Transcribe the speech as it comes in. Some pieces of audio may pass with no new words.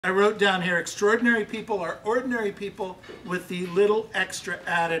I wrote down here, extraordinary people are ordinary people with the little extra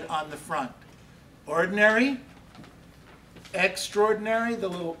added on the front. Ordinary, extraordinary, the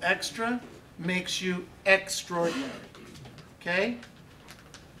little extra makes you extraordinary. Okay?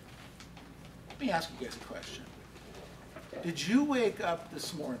 Let me ask you guys a question. Did you wake up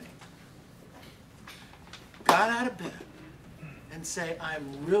this morning, got out of bed, and say, I'm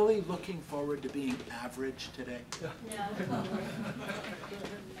really looking forward to being average today? No.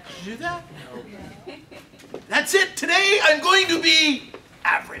 Did you do that? No. That's it. Today I'm going to be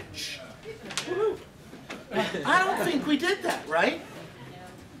average. I don't think we did that, right?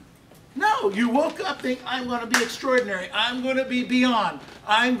 No, you woke up thinking, I'm going to be extraordinary. I'm going to be beyond.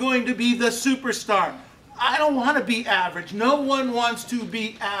 I'm going to be the superstar. I don't want to be average. No one wants to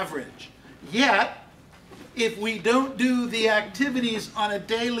be average. Yet, if we don't do the activities on a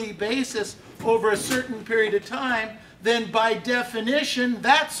daily basis over a certain period of time, then by definition,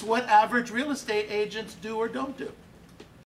 that's what average real estate agents do or don't do.